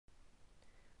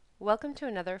Welcome to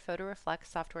another Photoreflect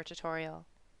software tutorial.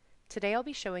 Today I'll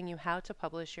be showing you how to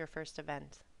publish your first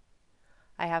event.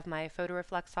 I have my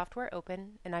Photoreflect software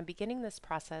open and I'm beginning this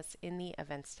process in the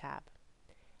Events tab.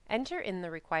 Enter in the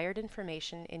required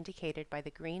information indicated by the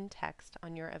green text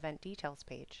on your event details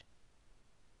page.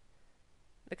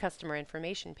 The customer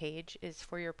information page is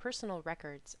for your personal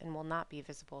records and will not be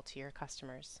visible to your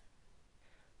customers.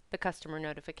 The customer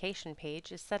notification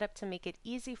page is set up to make it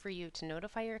easy for you to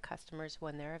notify your customers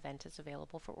when their event is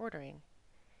available for ordering.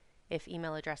 If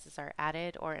email addresses are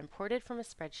added or imported from a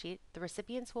spreadsheet, the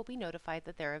recipients will be notified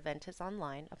that their event is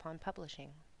online upon publishing.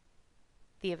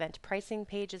 The event pricing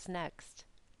page is next.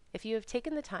 If you have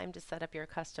taken the time to set up your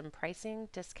custom pricing,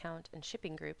 discount, and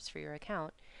shipping groups for your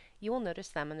account, you will notice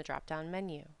them in the drop-down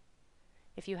menu.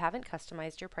 If you haven't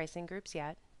customized your pricing groups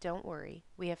yet, don't worry,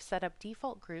 we have set up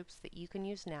default groups that you can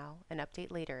use now and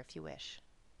update later if you wish.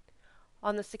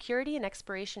 On the Security and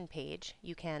Expiration page,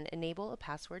 you can enable a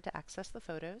password to access the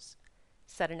photos,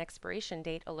 set an expiration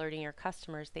date alerting your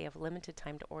customers they have limited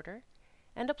time to order,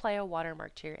 and apply a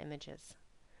watermark to your images.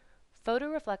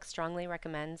 Photoreflect strongly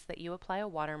recommends that you apply a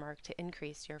watermark to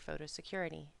increase your photo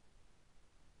security.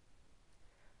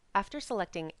 After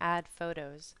selecting Add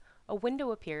Photos, a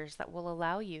window appears that will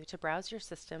allow you to browse your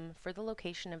system for the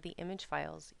location of the image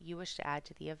files you wish to add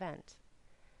to the event.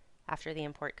 After the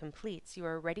import completes, you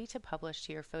are ready to publish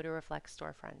to your Photoreflect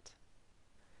storefront.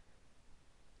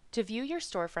 To view your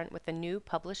storefront with a new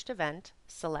published event,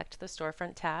 select the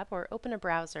Storefront tab or open a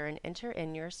browser and enter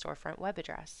in your storefront web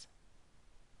address.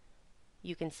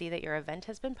 You can see that your event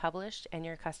has been published and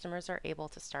your customers are able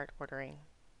to start ordering.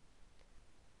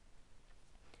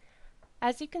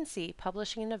 As you can see,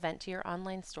 publishing an event to your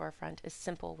online storefront is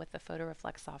simple with the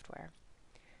Photoreflect software.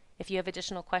 If you have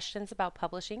additional questions about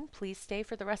publishing, please stay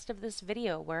for the rest of this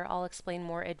video where I'll explain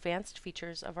more advanced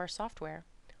features of our software,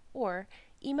 or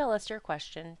email us your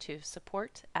question to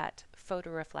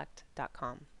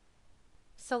support@photoreflect.com.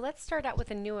 So let's start out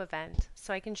with a new event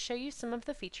so I can show you some of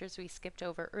the features we skipped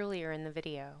over earlier in the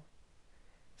video.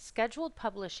 Scheduled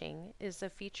publishing is a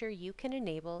feature you can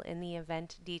enable in the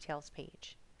Event Details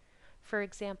page. For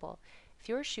example, if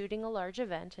you're shooting a large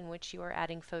event in which you are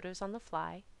adding photos on the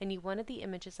fly and you wanted the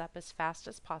images up as fast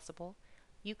as possible,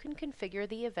 you can configure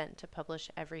the event to publish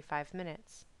every 5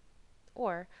 minutes.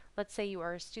 Or, let's say you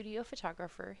are a studio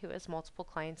photographer who has multiple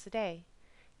clients a day.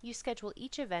 You schedule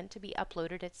each event to be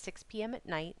uploaded at 6 p.m. at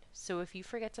night, so if you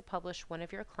forget to publish one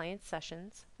of your client's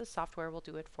sessions, the software will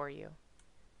do it for you.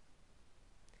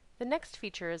 The next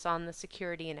feature is on the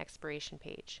Security and Expiration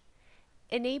page.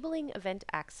 Enabling event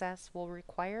access will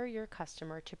require your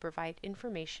customer to provide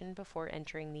information before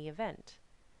entering the event.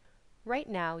 Right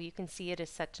now you can see it is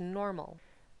set to normal,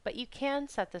 but you can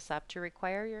set this up to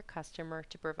require your customer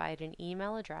to provide an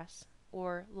email address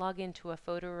or log into a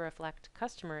Photoreflect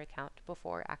customer account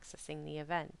before accessing the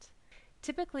event.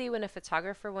 Typically, when a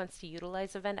photographer wants to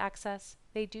utilize event access,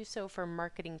 they do so for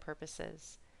marketing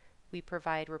purposes. We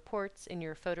provide reports in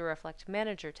your Photoreflect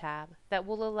Manager tab that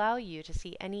will allow you to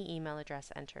see any email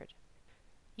address entered.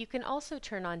 You can also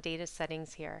turn on data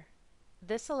settings here.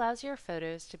 This allows your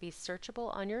photos to be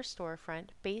searchable on your storefront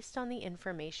based on the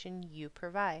information you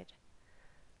provide.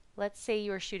 Let's say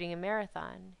you are shooting a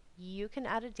marathon. You can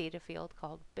add a data field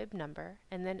called bib number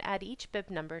and then add each bib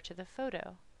number to the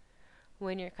photo.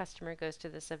 When your customer goes to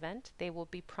this event, they will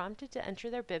be prompted to enter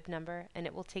their bib number and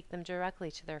it will take them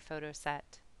directly to their photo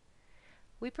set.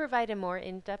 We provide a more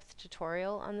in-depth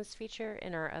tutorial on this feature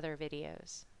in our other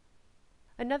videos.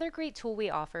 Another great tool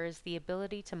we offer is the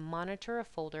ability to monitor a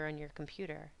folder on your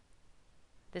computer.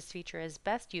 This feature is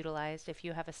best utilized if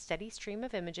you have a steady stream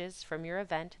of images from your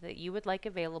event that you would like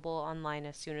available online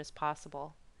as soon as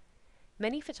possible.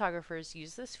 Many photographers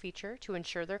use this feature to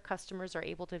ensure their customers are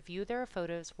able to view their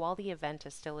photos while the event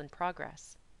is still in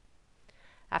progress.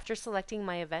 After selecting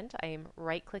my event, I am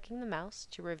right-clicking the mouse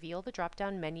to reveal the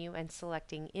drop-down menu and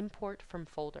selecting Import from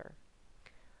Folder.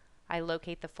 I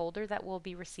locate the folder that will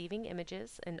be receiving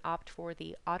images and opt for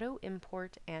the Auto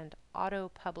Import and Auto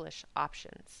Publish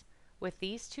options. With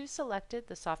these two selected,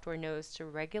 the software knows to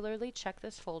regularly check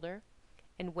this folder,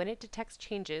 and when it detects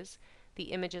changes,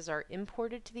 the images are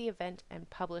imported to the event and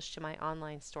published to my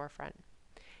online storefront.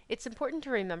 It's important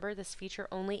to remember this feature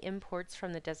only imports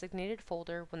from the designated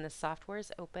folder when the software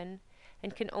is open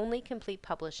and can only complete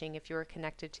publishing if you are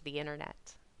connected to the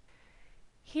internet.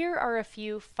 Here are a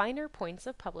few finer points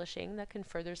of publishing that can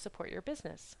further support your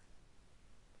business.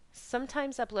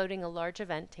 Sometimes uploading a large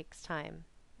event takes time.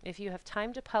 If you have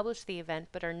time to publish the event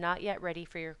but are not yet ready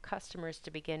for your customers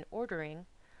to begin ordering,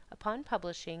 upon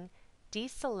publishing,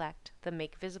 deselect the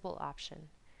Make Visible option.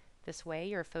 This way,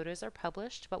 your photos are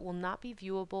published but will not be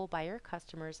viewable by your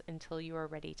customers until you are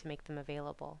ready to make them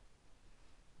available.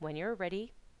 When you're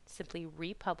ready, simply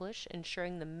republish,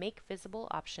 ensuring the Make Visible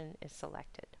option is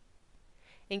selected.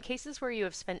 In cases where you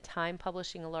have spent time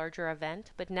publishing a larger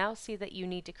event but now see that you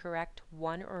need to correct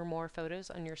one or more photos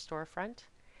on your storefront,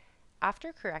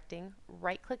 after correcting,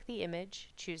 right-click the image,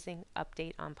 choosing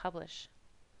Update on Publish.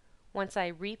 Once I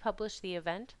republish the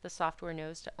event, the software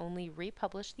knows to only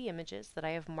republish the images that I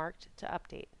have marked to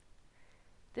update.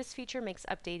 This feature makes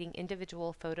updating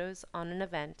individual photos on an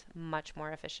event much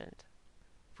more efficient.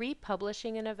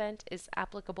 Republishing an event is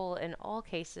applicable in all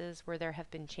cases where there have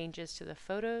been changes to the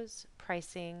photos,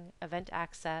 pricing, event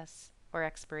access, or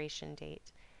expiration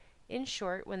date. In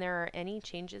short, when there are any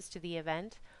changes to the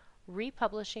event,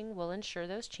 republishing will ensure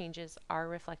those changes are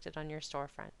reflected on your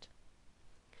storefront.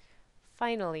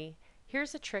 Finally,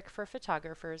 here's a trick for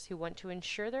photographers who want to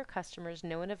ensure their customers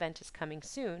know an event is coming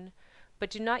soon, but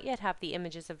do not yet have the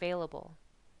images available.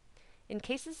 In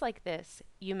cases like this,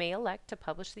 you may elect to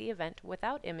publish the event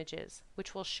without images,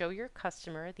 which will show your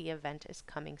customer the event is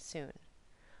coming soon.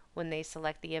 When they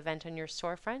select the event on your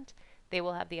storefront, they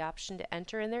will have the option to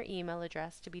enter in their email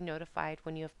address to be notified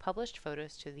when you have published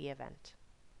photos to the event.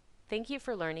 Thank you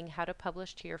for learning how to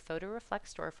publish to your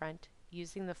Photoreflect storefront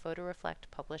using the Photoreflect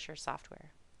Publisher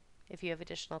software. If you have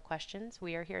additional questions,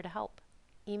 we are here to help.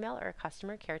 Email our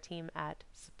customer care team at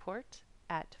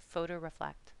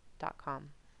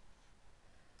support@photoreflect.com.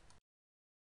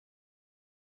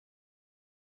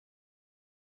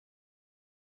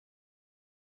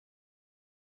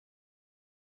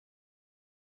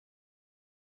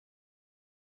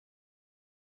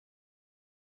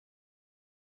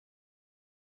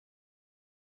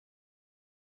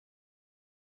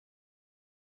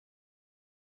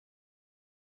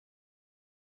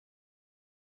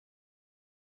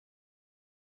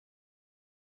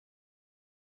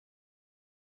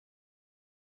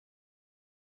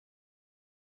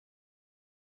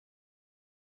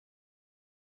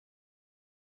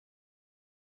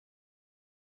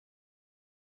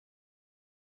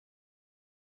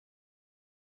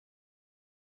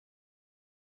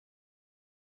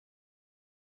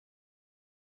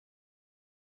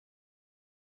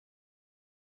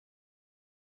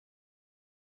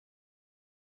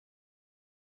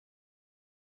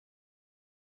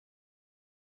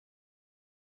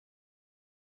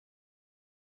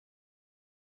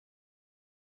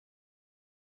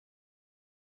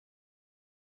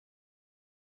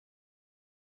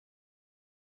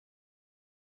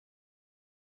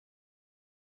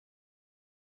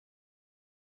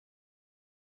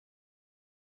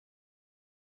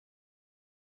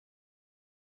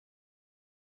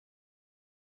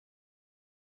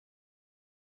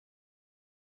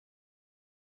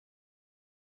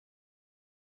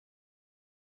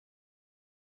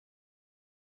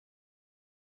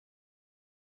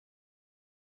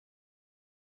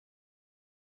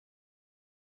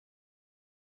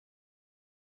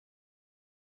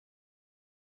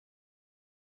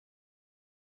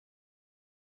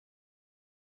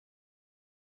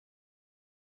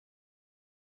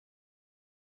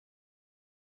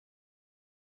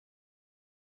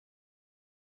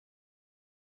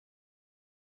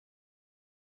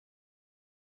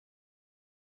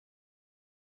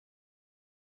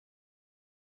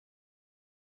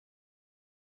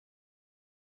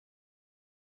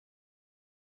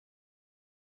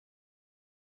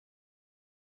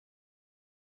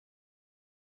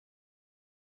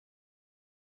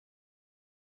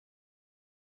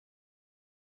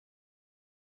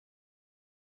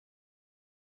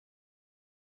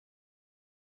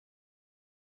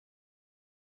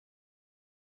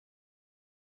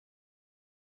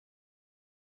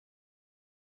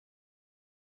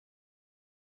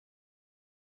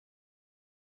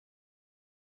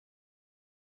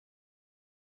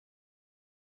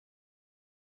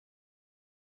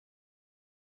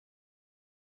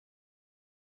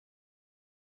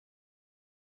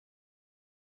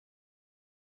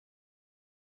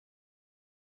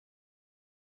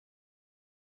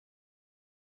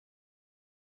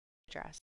 Address.